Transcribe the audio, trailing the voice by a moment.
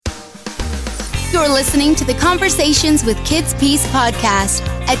You're listening to the Conversations with Kids Peace podcast.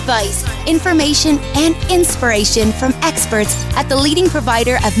 Advice, information, and inspiration from experts at the leading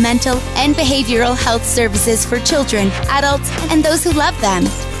provider of mental and behavioral health services for children, adults, and those who love them.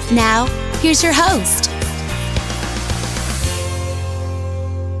 Now, here's your host.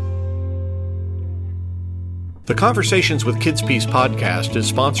 The Conversations with Kids Peace podcast is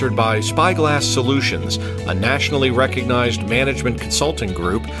sponsored by Spyglass Solutions, a nationally recognized management consulting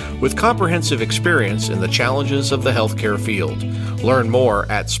group with comprehensive experience in the challenges of the healthcare field. Learn more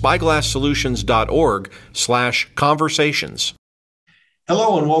at spyglasssolutions.org/conversations.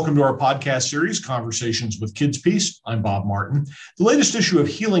 Hello and welcome to our podcast series, Conversations with Kids Peace. I'm Bob Martin. The latest issue of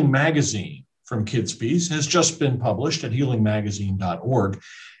Healing Magazine from Kids Peace has just been published at healingmagazine.org.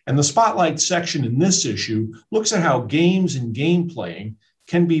 And the Spotlight section in this issue looks at how games and game playing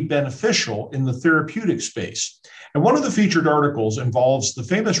can be beneficial in the therapeutic space. And one of the featured articles involves the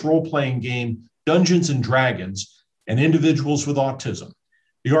famous role-playing game Dungeons and Dragons and individuals with autism.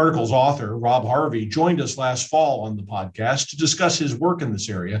 The article's author, Rob Harvey, joined us last fall on the podcast to discuss his work in this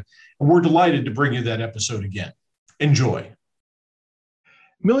area, and we're delighted to bring you that episode again. Enjoy.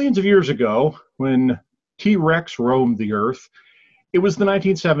 Millions of years ago, when T-Rex roamed the earth, it was the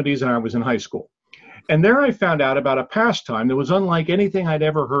 1970s and I was in high school. And there I found out about a pastime that was unlike anything I'd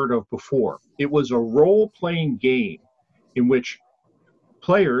ever heard of before. It was a role-playing game in which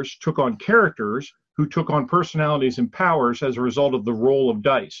players took on characters who took on personalities and powers as a result of the roll of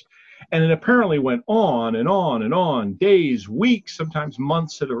dice. And it apparently went on and on and on, days, weeks, sometimes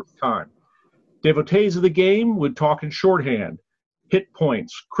months at a time. Devotees of the game would talk in shorthand. Hit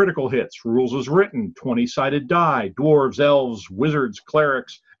points, critical hits, rules as written, 20-sided die, dwarves, elves, wizards,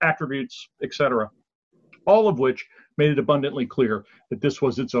 clerics, attributes, etc. All of which made it abundantly clear that this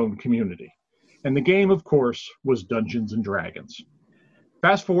was its own community. And the game, of course, was Dungeons and Dragons.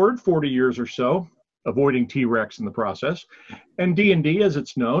 Fast forward 40 years or so, avoiding T-Rex in the process, and D&D, as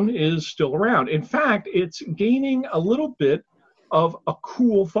it's known, is still around. In fact, it's gaining a little bit of a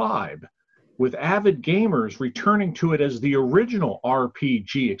cool vibe, with avid gamers returning to it as the original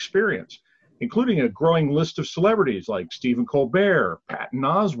RPG experience, including a growing list of celebrities like Stephen Colbert, Patton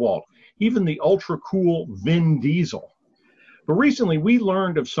Oswalt, even the ultra-cool Vin Diesel. But recently, we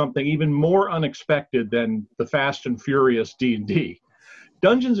learned of something even more unexpected than the Fast and Furious D&D.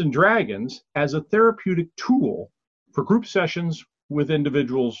 Dungeons and Dragons as a therapeutic tool for group sessions with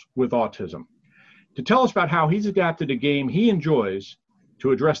individuals with autism. To tell us about how he's adapted a game he enjoys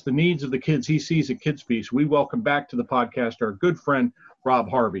to address the needs of the kids he sees at Kids Peace, we welcome back to the podcast our good friend, Rob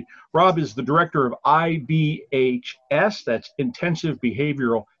Harvey. Rob is the director of IBHS, that's Intensive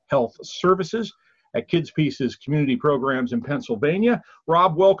Behavioral Health Services, at Kids Peace's community programs in Pennsylvania.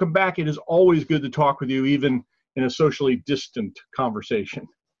 Rob, welcome back. It is always good to talk with you, even in a socially distant conversation.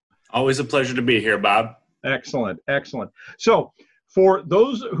 Always a pleasure to be here, Bob. Excellent, excellent. So, for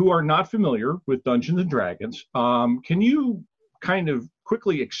those who are not familiar with Dungeons and Dragons, can you kind of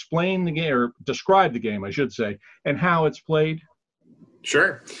quickly explain the game, or describe the game, I should say, and how it's played?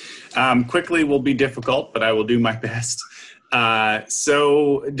 Sure. Quickly will be difficult, but I will do my best.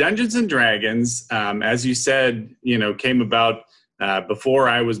 So Dungeons and Dragons, as you said, came about before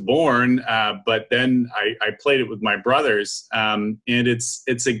I was born, but then I played it with my brothers. And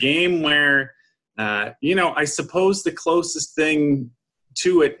it's a game where, I suppose the closest thing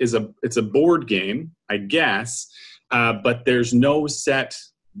to it is it's a board game, I guess. But there's no set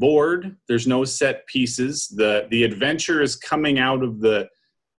board. There's no set pieces. The adventure is coming out of the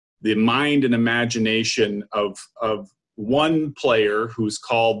mind and imagination of one player who's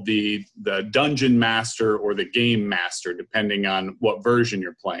called the dungeon master or the game master, depending on what version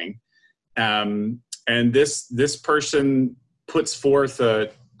you're playing. And this person puts forth a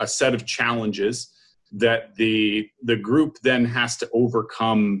set of challenges that the group then has to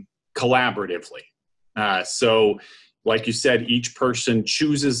overcome collaboratively. So, like you said, each person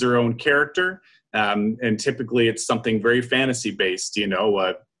chooses their own character, and typically it's something very fantasy-based. An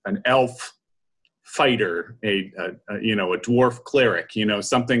elf fighter, a dwarf cleric,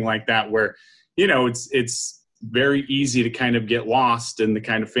 something like that, where it's very easy to kind of get lost in the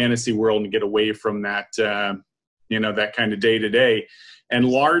kind of fantasy world and get away from that that kind of day to day. And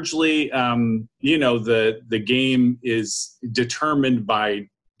largely, the game is determined by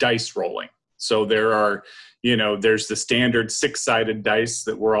dice rolling. So there are, there's the standard 6-sided dice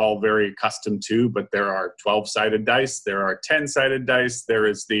that we're all very accustomed to, but there are 12-sided dice, there are 10-sided dice, there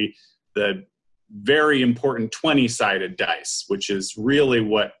is the very important 20-sided dice, which is really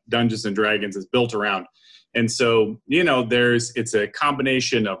what Dungeons and Dragons is built around. And so, it's a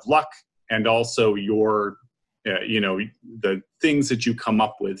combination of luck and also your the things that you come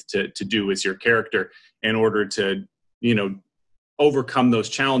up with to do as your character in order to, overcome those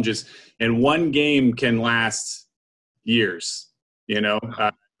challenges. And one game can last years,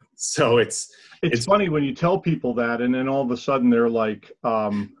 so it's funny when you tell people that, and then all of a sudden they're like, I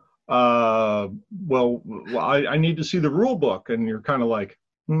need to see the rule book. And you're kind of like,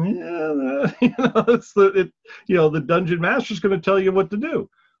 the dungeon master's going to tell you what to do.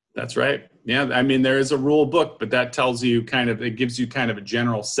 That's right. Yeah. I mean, there is a rule book, but that tells you it gives you kind of a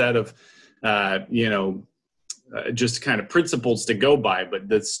general set of, just kind of principles to go by. But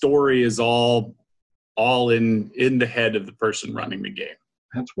the story is all in the head of the person running the game.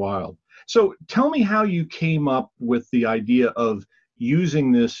 That's wild. So tell me how you came up with the idea of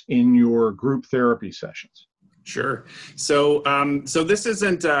using this in your group therapy sessions. Sure. So this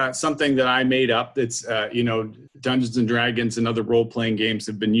isn't something that I made up. It's, Dungeons and Dragons and other role-playing games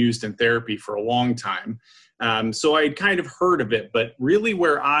have been used in therapy for a long time. So I'd kind of heard of it, but really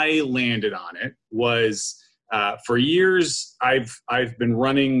where I landed on it was for years, I've been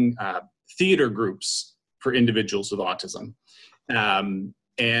running theater groups for individuals with autism. And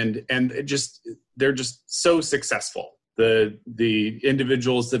they're just so successful. The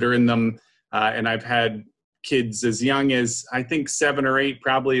individuals that are in them, and I've had kids as young as I think 7 or 8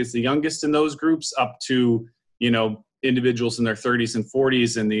 probably is the youngest in those groups, up to individuals in their 30s and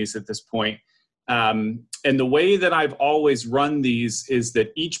 40s in these at this point. And the way that I've always run these is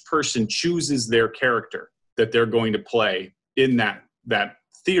that each person chooses their character that they're going to play in that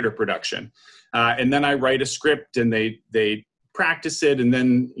theater production, and then I write a script and they practice it, and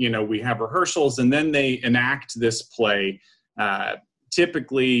then we have rehearsals, and then they enact this play.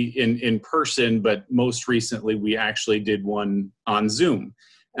 Typically in person, but most recently we actually did one on Zoom.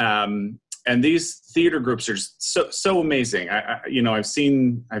 And these theater groups are so amazing. I've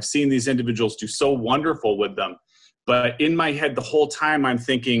seen these individuals do so wonderful with them, but in my head the whole time I'm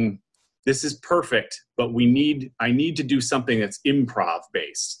thinking, this is perfect, but I need to do something that's improv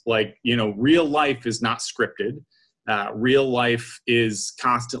based. Like, real life is not scripted. Real life is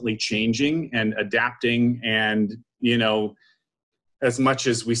constantly changing and adapting, and as much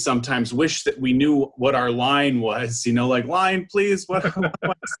as we sometimes wish that we knew what our line was, like, line, please, what do I want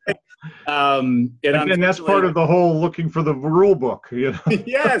to say? And that's part of the whole looking for the rule book.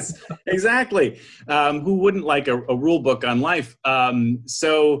 Yes, exactly. Who wouldn't like a rule book on life? But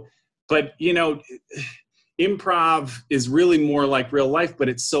improv is really more like real life, but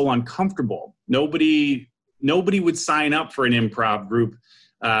it's so uncomfortable. Nobody would sign up for an improv group.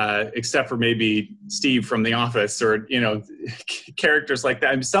 Except for maybe Steve from The Office, or characters like that.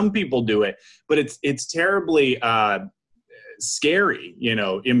 I mean, some people do it, but it's terribly scary,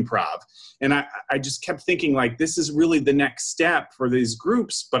 improv. And I just kept thinking, like, this is really the next step for these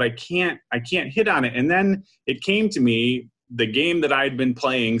groups, but I can't hit on it. And then it came to me, the game that I'd been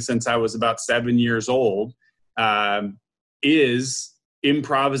playing since I was about 7 years old is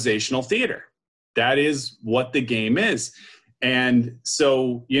improvisational theater. That is what the game is. And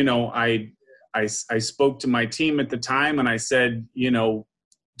so, I spoke to my team at the time and I said, do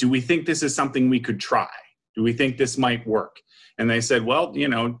we think this is something we could try? Do we think this might work? And they said, well,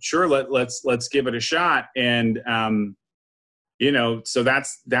 sure, let's give it a shot. And, so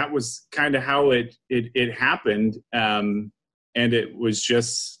that was kind of how it happened. And it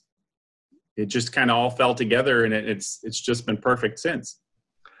just kind of all fell together, and it's just been perfect since.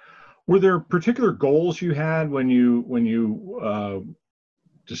 Were there particular goals you had when you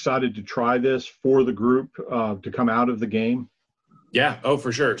decided to try this for the group to come out of the game? Yeah. Oh,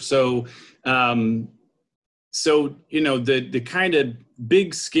 for sure. So, the kind of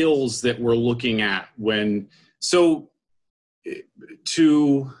big skills that we're looking at to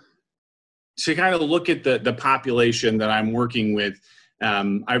kind of look at the population that I'm working with.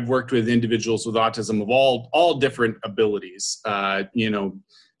 I've worked with individuals with autism of all different abilities,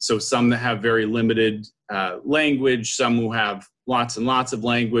 so some that have very limited language, some who have lots and lots of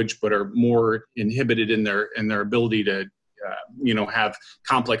language, but are more inhibited in their ability to, have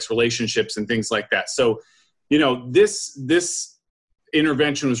complex relationships and things like that. So, this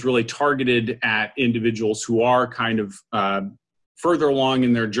intervention was really targeted at individuals who are kind of further along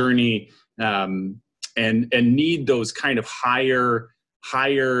in their journey and need those kind of higher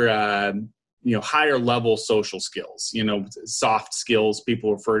level social skills, soft skills,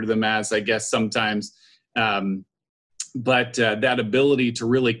 people refer to them as, I guess, sometimes. But that ability to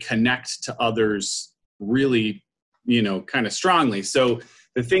really connect to others really, kind of strongly. So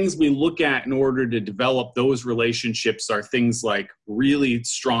the things we look at in order to develop those relationships are things like really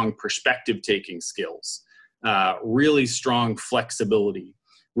strong perspective taking skills, really strong flexibility,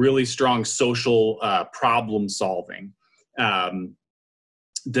 really strong social problem solving,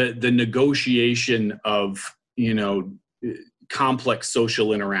 the negotiation of, complex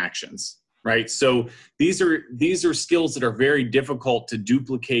social interactions, right? So these are skills that are very difficult to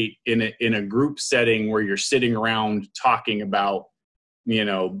duplicate in a group setting where you're sitting around talking about,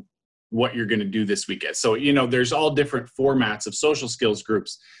 what you're going to do this weekend. So, there's all different formats of social skills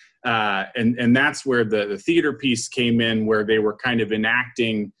groups. And that's where the theater piece came in, where they were kind of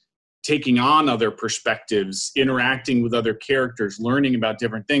taking on other perspectives, interacting with other characters, learning about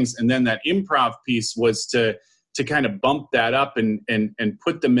different things. And then that improv piece was to kind of bump that up and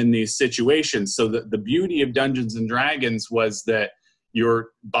put them in these situations. So the beauty of Dungeons and Dragons was that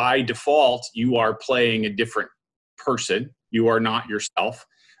by default, you are playing a different person. You are not yourself,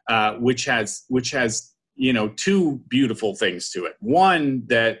 which has two beautiful things to it. One,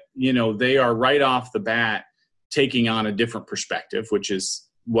 that, they are right off the bat taking on a different perspective, which is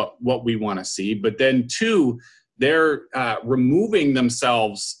what we want to see. But then two, they're removing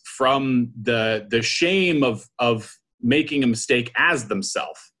themselves from the shame of making a mistake as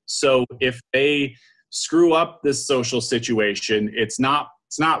themselves. So if they screw up this social situation, it's not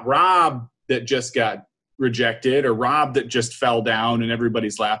Rob that just got rejected or Rob that just fell down and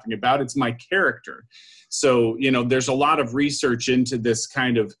everybody's laughing about. It's my character. So, there's a lot of research into this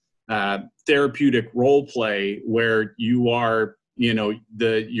kind of therapeutic role play where you are,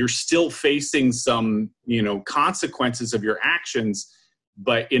 you're still facing some, consequences of your actions,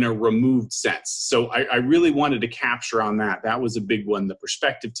 but in a removed sense. So I really wanted to capture on that. That was a big one. The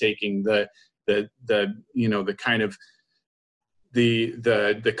perspective taking, the kind of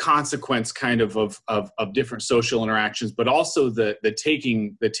the consequence kind of different social interactions, but also the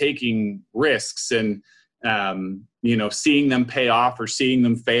taking risks and, seeing them pay off or seeing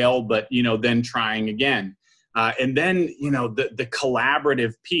them fail, but, then trying again. And then, the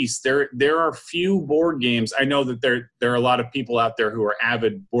collaborative piece, there are few board games. I know that there are a lot of people out there who are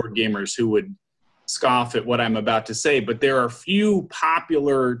avid board gamers who would scoff at what I'm about to say, but there are few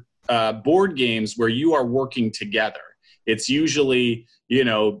popular board games where you are working together. It's usually,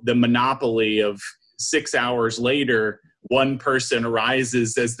 the monopoly of 6 hours later, one person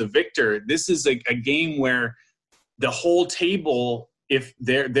arises as the victor. This is a game where the whole table, if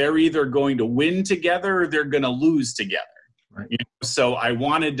they're either going to win together or they're going to lose together. Right. So I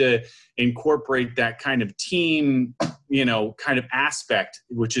wanted to incorporate that kind of team, kind of aspect,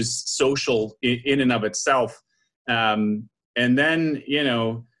 which is social in and of itself. And then,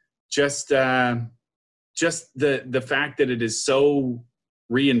 just the fact that it is so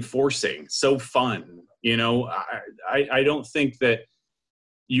reinforcing, so fun. I don't think that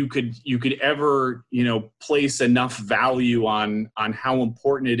you could ever, place enough value on how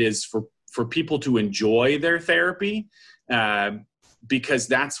important it is for people to enjoy their therapy, because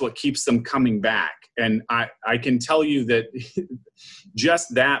that's what keeps them coming back. And I can tell you that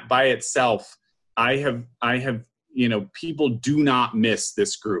just that by itself, I have, people do not miss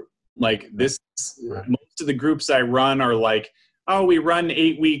this group. Like this, right. Most of the groups I run are like, oh, we run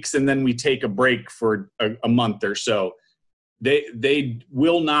 8 weeks and then we take a break for a month or so. They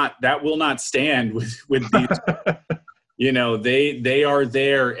will not stand with these, they are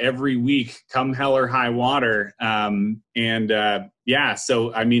there every week, come hell or high water.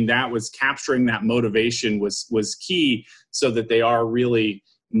 So, I mean, that was capturing that motivation was key so that they are really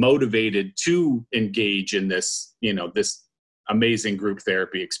motivated to engage in this, this amazing group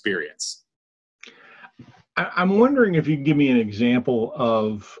therapy experience. I'm wondering if you could give me an example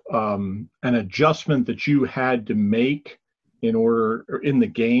of an adjustment that you had to make in the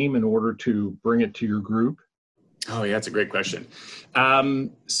game in order to bring it to your group. Oh yeah, that's a great question.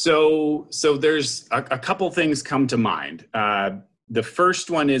 So there's a couple things come to mind. The first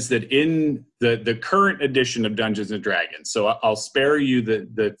one is that in the current edition of Dungeons and Dragons, so I'll spare you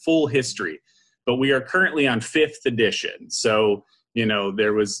the full history, but we are currently on 5th edition. So,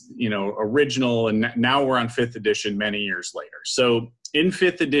 there was, original, and now we're on 5th edition many years later. So in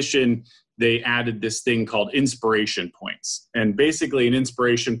 5th edition, they added this thing called inspiration points. And basically an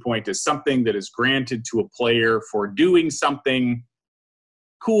inspiration point is something that is granted to a player for doing something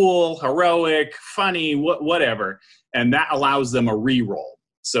cool, heroic, funny, whatever. And that allows them a reroll.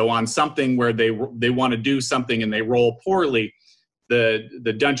 So on something where they want to do something and they roll poorly,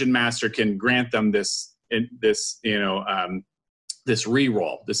 the dungeon master can grant them this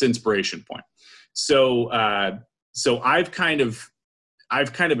reroll, this inspiration point. So I've kind of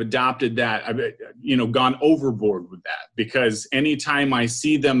adopted that. I've gone overboard with that, because anytime I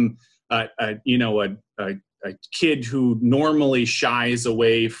see them, a kid who normally shies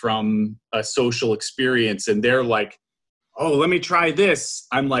away from a social experience, and they're like oh, let me try this.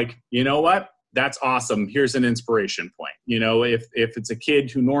 I'm like, you know what? That's awesome. Here's an inspiration point. If it's a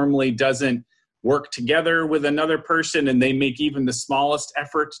kid who normally doesn't work together with another person and they make even the smallest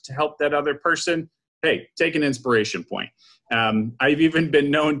effort to help that other person, hey, take an inspiration point. I've even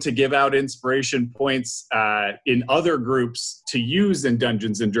been known to give out inspiration points in other groups to use in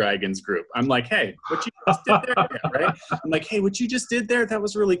Dungeons and Dragons group. I'm like, hey, what you just did there, right? I'm like, hey, what you just did there, that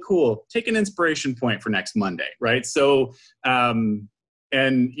was really cool. Take an inspiration point for next Monday, right? So,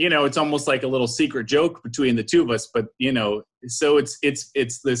 it's almost like a little secret joke between the two of us, but so it's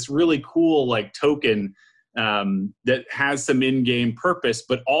this really cool like token that has some in-game purpose,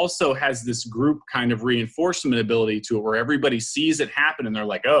 but also has this group kind of reinforcement ability to it where everybody sees it happen and they're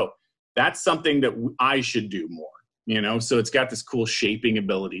like, oh, that's something that I should do more, so it's got this cool shaping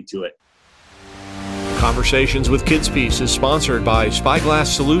ability to it. Conversations with Kids Peace is sponsored by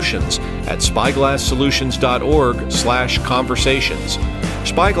Spyglass Solutions at spyglasssolutions.org/conversations.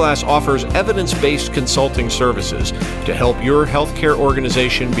 Spyglass offers evidence-based consulting services to help your healthcare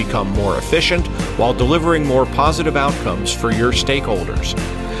organization become more efficient while delivering more positive outcomes for your stakeholders.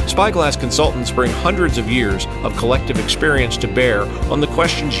 Spyglass consultants bring hundreds of years of collective experience to bear on the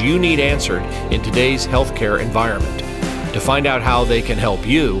questions you need answered in today's healthcare environment. To find out how they can help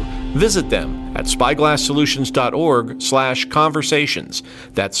you, visit them at spyglasssolutions.org/conversations.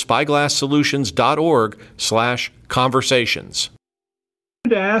 That's spyglasssolutions.org/conversations.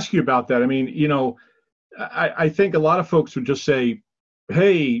 To ask you about that. I mean, I think a lot of folks would just say,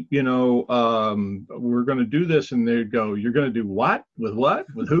 hey, we're going to do this. And they'd go, you're going to do what? With what?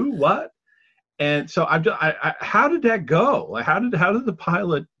 With who? What? And so how did that go? How did the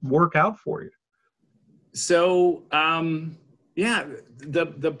pilot work out for you? So,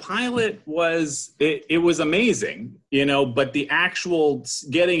 the pilot was, it was amazing, but the actual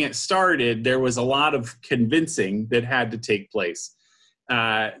getting it started, there was a lot of convincing that had to take place.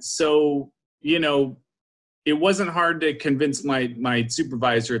 It wasn't hard to convince my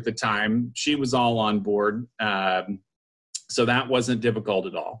supervisor at the time. She was all on board. So that wasn't difficult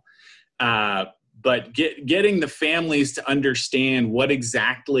at all. But getting the families to understand what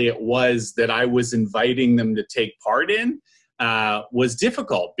exactly it was that I was inviting them to take part in was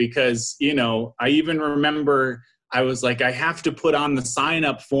difficult because, I even remember I was like, I have to put on the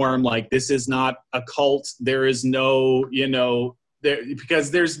sign-up form, like, this is not a cult. There is no,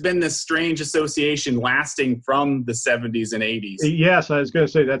 because there's been this strange association lasting from the 70s and 80s. Yes, I was going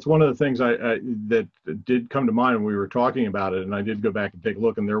to say that's one of the things that did come to mind when we were talking about it, and I did go back and take a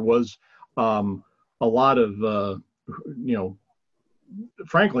look, and there was a lot of,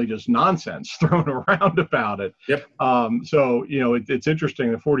 frankly, just nonsense thrown around about it. Yep. So, it's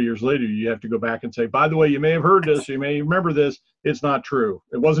interesting that 40 years later, you have to go back and say, by the way, you may have heard this, you may remember this, it's not true.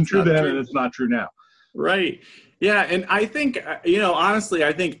 It wasn't true then, and it's not true now. Right. Yeah. And I think, honestly,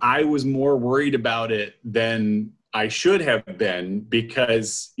 I think I was more worried about it than I should have been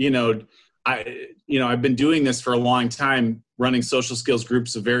because, I've been doing this for a long time, running social skills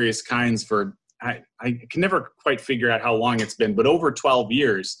groups of various kinds for, I can never quite figure out how long it's been, but over 12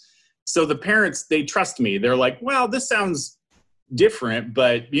 years. So the parents, they trust me. They're like, well, this sounds different,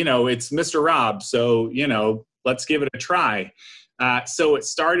 but, it's Mr. Rob. So, let's give it a try. So it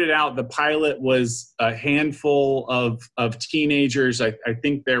started out, the pilot was a handful of teenagers. I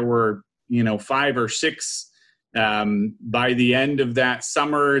think there were, 5 or 6 by the end of that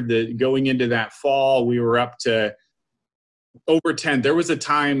summer. Going into that fall, we were up to over 10. There was a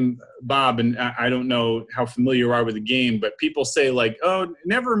time, Bob, and I don't know how familiar you are with the game, but people say like, oh,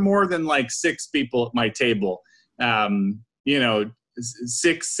 never more than like 6 people at my table.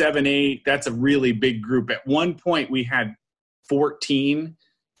 6, 7, 8, that's a really big group. At one point we had 14.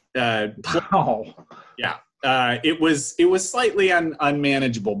 Wow. Yeah. It was slightly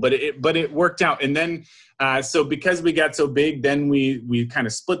unmanageable, but it worked out. And then, so because we got so big, then we kind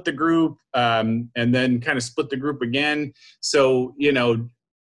of split the group, and then kind of split the group again. So,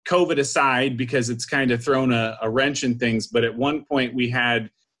 COVID aside, because it's kind of thrown a wrench in things. But at one point we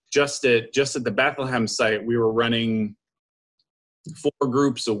had just at the Bethlehem site, we were running 4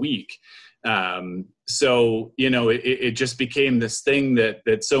 groups a week. So, it just became this thing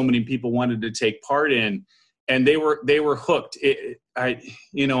that so many people wanted to take part in. And they were hooked.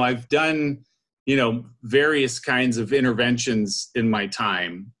 I've done, various kinds of interventions in my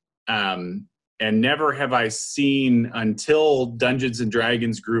time. And never have I seen until Dungeons and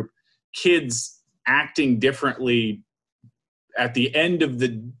Dragons group, kids acting differently at the end of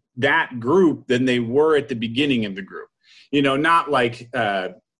that group than they were at the beginning of the group. Not like,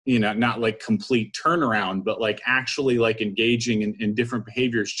 not like complete turnaround, but like actually like engaging in different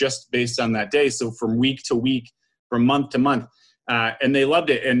behaviors just based on that day. So from week to week, from month to month. And they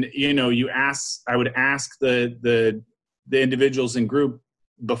loved it. And, I would ask the individuals in group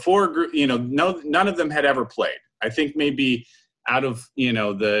before, none of them had ever played. I think maybe out of,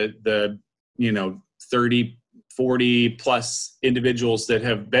 the 30, 40 plus individuals that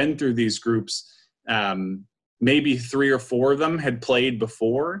have been through these groups, maybe 3 or 4 of them had played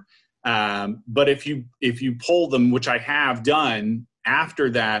before. But if you poll them, which I have done after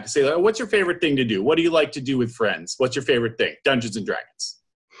that, say, what's your favorite thing to do? What do you like to do with friends? What's your favorite thing? Dungeons and Dragons.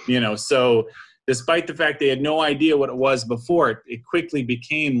 So despite the fact they had no idea what it was before, it quickly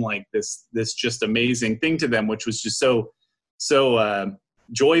became like this just amazing thing to them, which was just so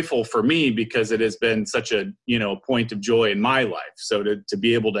joyful for me, because it has been such a, point of joy in my life. So to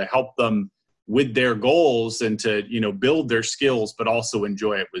be able to help them with their goals and to, build their skills, but also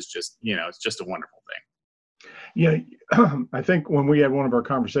enjoy it was just, it's just a wonderful thing. Yeah, I think when we had one of our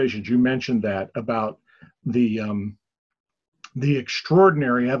conversations, you mentioned that about the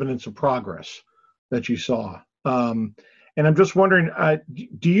extraordinary evidence of progress that you saw. And I'm just wondering,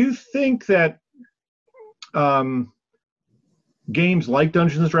 do you think that games like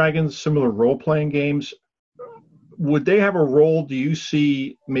Dungeons and Dragons, similar role-playing games, would they have a role, do you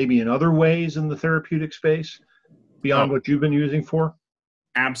see, maybe in other ways in the therapeutic space beyond what you've been using for?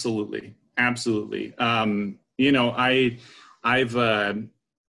 Absolutely. I've done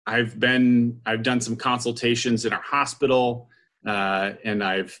some consultations in our hospital, and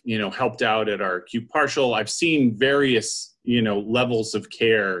I've, helped out at our acute partial. I've seen various, levels of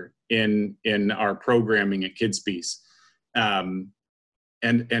care in our programming at Kids Peace. And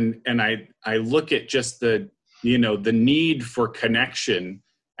I look at just the need for connection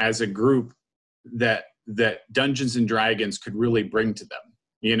as a group that Dungeons and Dragons could really bring to them,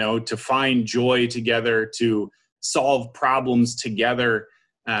 to find joy together, to solve problems together,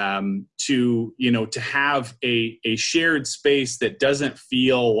 to have a shared space that doesn't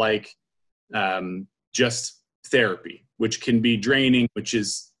feel like just therapy, which can be draining,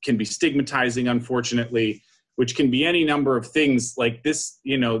 can be stigmatizing, unfortunately, which can be any number of things like this.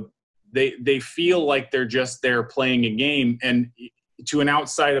 They feel like they're just there playing a game, and to an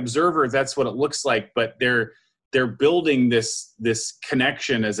outside observer, that's what it looks like. But they're building this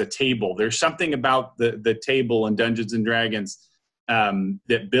connection as a table. There's something about the table in Dungeons and Dragons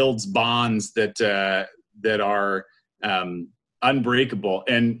that builds bonds that are unbreakable.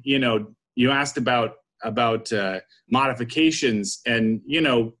 And you asked about modifications, and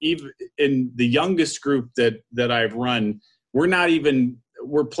even in the youngest group that I've run,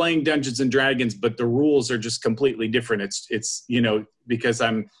 we're playing Dungeons and Dragons, but the rules are just completely different. It's because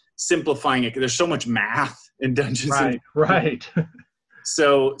I'm simplifying it. There's so much math in Dungeons. Right.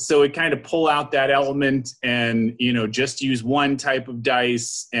 So it kind of pull out that element and, just use one type of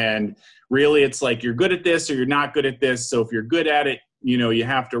dice. And really it's like, you're good at this or you're not good at this. So if you're good at it, you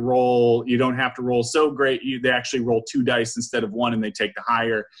have to roll, you don't have to roll so great. They actually roll 2 dice instead of 1 and they take the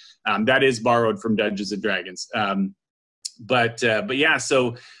higher. That is borrowed from Dungeons and Dragons. But yeah,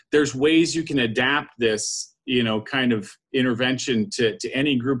 so there's ways you can adapt this, kind of intervention to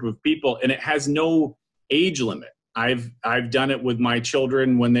any group of people, and it has no age limit. I've done it with my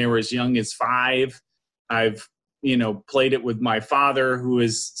children when they were as young as 5. I've, played it with my father, who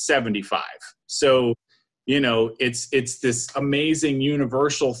is 75. So, it's this amazing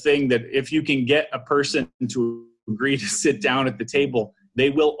universal thing that if you can get a person to agree to sit down at the table, they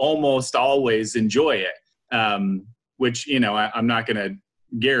will almost always enjoy it. Which, I'm not going to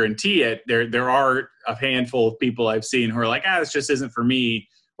guarantee it. There are a handful of people I've seen who are like, this just isn't for me.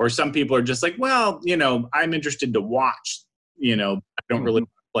 Or some people are just like, well, I'm interested to watch, I don't really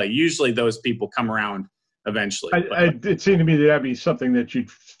play. Usually those people come around eventually. It seemed to me that'd be something that you'd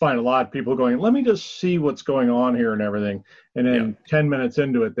find a lot of people going, let me just see what's going on here and everything. And then 10 minutes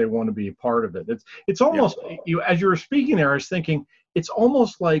into it, they want to be a part of it. It's almost, as you were speaking there, I was thinking, it's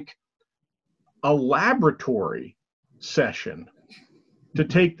almost like a laboratory session to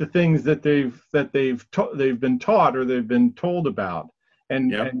take the things that they've been taught or they've been told about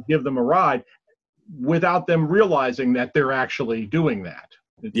and give them a ride without them realizing that they're actually doing that.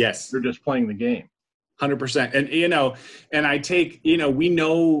 Yes. They're just playing the game. 100%. And, and I take, we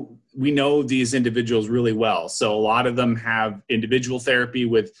know these individuals really well. So a lot of them have individual therapy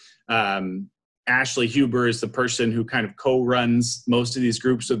with, Ashley Huber is the person who kind of co-runs most of these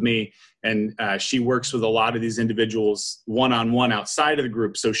groups with me. And she works with a lot of these individuals one-on-one outside of the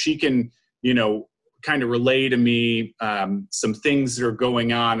group. So she can, kind of relay to me some things that are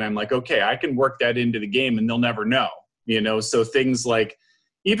going on. And I'm like, okay, I can work that into the game and they'll never know, So things like,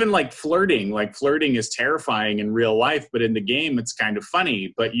 even like flirting is terrifying in real life, but in the game, it's kind of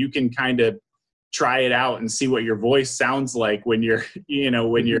funny. But you can kind of, try it out and see what your voice sounds like when you're,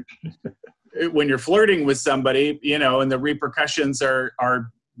 when you're flirting with somebody, and the repercussions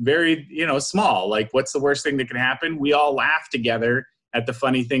are very, small. Like, what's the worst thing that can happen? We all laugh together at the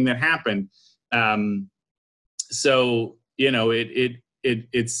funny thing that happened. So,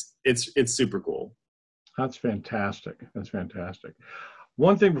 it's super cool. That's fantastic. That's fantastic.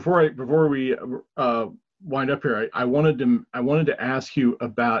 One thing before we wind up here, I wanted to ask you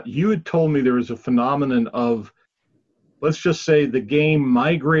about, you had told me there was a phenomenon of, let's just say, the game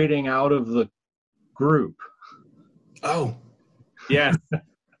migrating out of the group. Oh, yeah.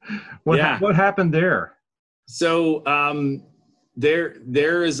 What happened there? So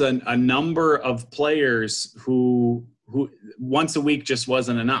there is a number of players who once a week just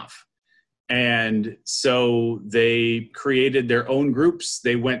wasn't enough. And so they created their own groups.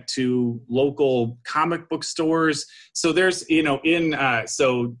 They went to local comic book stores. So there's,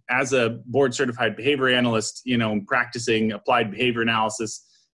 so as a board certified behavior analyst, practicing applied behavior analysis,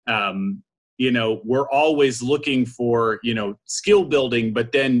 we're always looking for, skill building,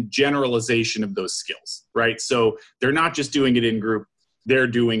 but then generalization of those skills, right? So they're not just doing it in group, they're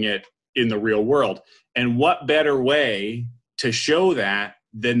doing it in the real world. And what better way to show that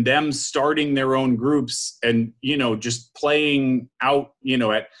than them starting their own groups and, just playing out,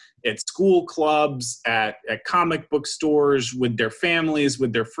 at school clubs, at comic book stores, with their families,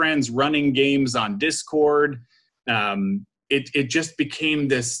 with their friends, running games on Discord. It just became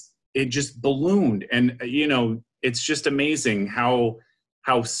this, it just ballooned. And, it's just amazing how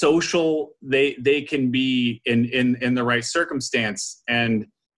social they can be in the right circumstance. And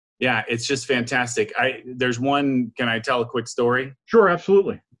yeah, it's just fantastic. There's one, can I tell a quick story? Sure,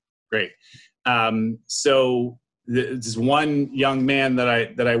 absolutely. Great. So this one young man that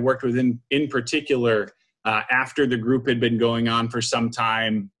I worked with in particular, after the group had been going on for some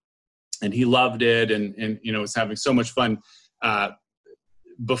time, and he loved it and was having so much fun.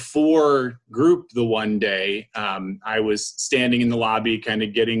 Before group the one day, I was standing in the lobby, kind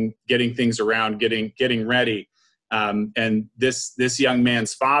of getting things around, getting ready. And this young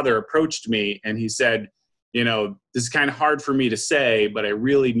man's father approached me and he said, this is kind of hard for me to say, but I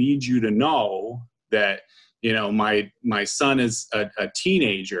really need you to know that, my son is a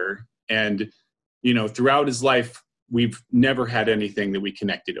teenager, and, throughout his life, we've never had anything that we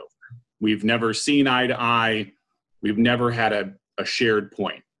connected over. We've never seen eye to eye. We've never had a shared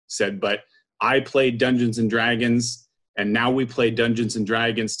point. Said, but I played Dungeons and Dragons, and now we play Dungeons and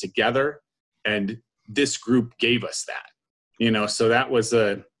Dragons together. And this group gave us that, so that was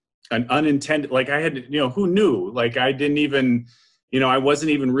an unintended, like I had, who knew, like I didn't even, I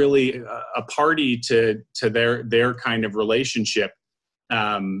wasn't even really a party to their kind of relationship.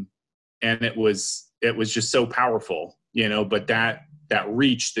 And it was just so powerful, but that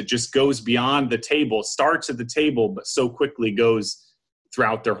reach that just goes beyond the table, starts at the table, but so quickly goes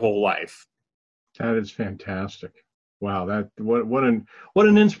throughout their whole life. That is fantastic. Wow. What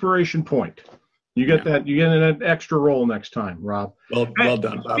an inspiration point. You get that. You get an extra role next time, Rob. Well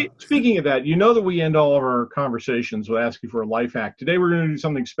done, Bob. Speaking of that, that we end all of our conversations with asking for a life hack. Today we're going to do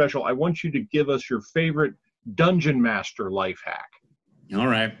something special. I want you to give us your favorite Dungeon Master life hack. All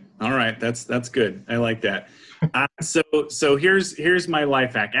right. That's good. I like that. So here's my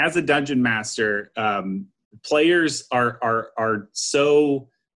life hack. As a Dungeon Master, players are so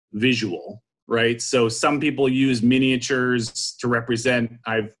visual. Right. So some people use miniatures to represent.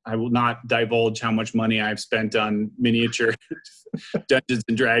 I will not divulge how much money I've spent on miniature Dungeons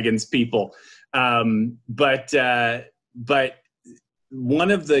and Dragons people. But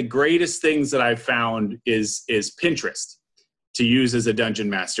one of the greatest things that I've found is Pinterest to use as a dungeon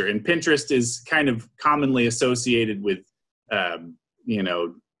master. And Pinterest is kind of commonly associated with,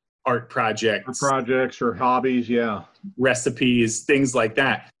 art projects or hobbies. Yeah. Recipes, things like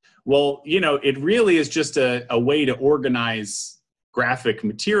that. Well, it really is just a way to organize graphic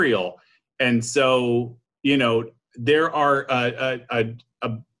material. And so, there are a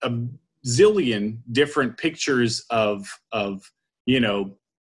zillion different pictures of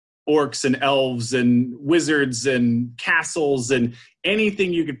orcs and elves and wizards and castles and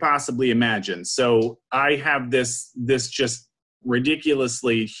anything you could possibly imagine. So I have this just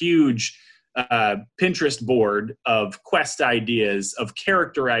ridiculously huge Pinterest board of quest ideas, of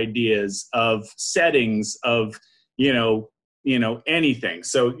character ideas, of settings, of anything.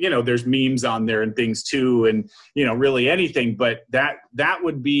 So there's memes on there and things too, and really anything. But that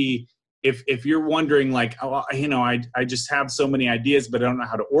would be, if you're wondering like, I just have so many ideas, but I don't know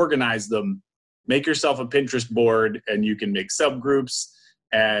how to organize them. Make yourself a Pinterest board, and you can make subgroups.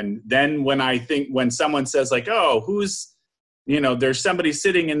 And then when someone says like, oh, who's there's somebody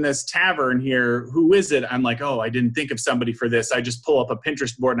sitting in this tavern here. Who is it? I'm like, oh, I didn't think of somebody for this. I just pull up a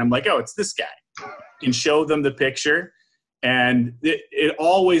Pinterest board and I'm like, oh, it's this guy. And show them the picture. And it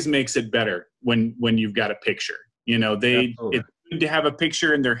always makes it better when you've got a picture. It's good to have a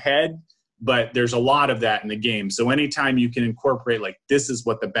picture in their head, but there's a lot of that in the game. So anytime you can incorporate, like, this is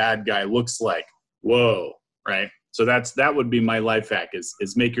what the bad guy looks like. Whoa, right? So that would be my life hack is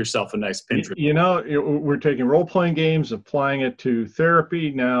make yourself a nice Pinterest. We're taking role-playing games, applying it to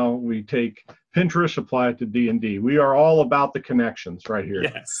therapy. Now we take Pinterest, apply it to D&D. We are all about the connections right here.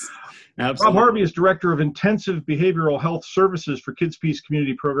 Yes, absolutely. Rob Harvey is Director of Intensive Behavioral Health Services for Kids Peace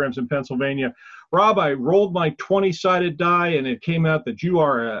Community Programs in Pennsylvania. Rob, I rolled my 20-sided die, and it came out that you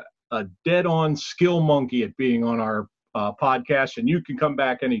are a dead-on skill monkey at being on our podcast, and you can come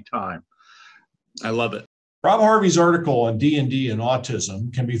back anytime. I love it. Rob Harvey's article on D&D and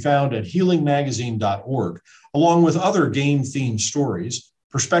autism can be found at healingmagazine.org, along with other game-themed stories,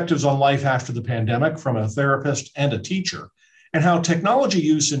 perspectives on life after the pandemic from a therapist and a teacher, and how technology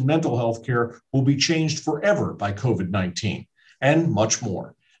use in mental health care will be changed forever by COVID-19, and much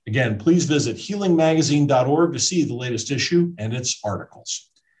more. Again, please visit healingmagazine.org to see the latest issue and its articles.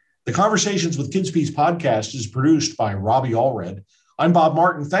 The Conversations with Kids Peace podcast is produced by Robbie Allred. I'm Bob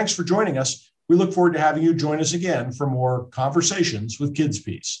Martin. Thanks for joining us. We look forward to having you join us again for more Conversations with Kids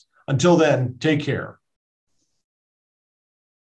Peace. Until then, take care.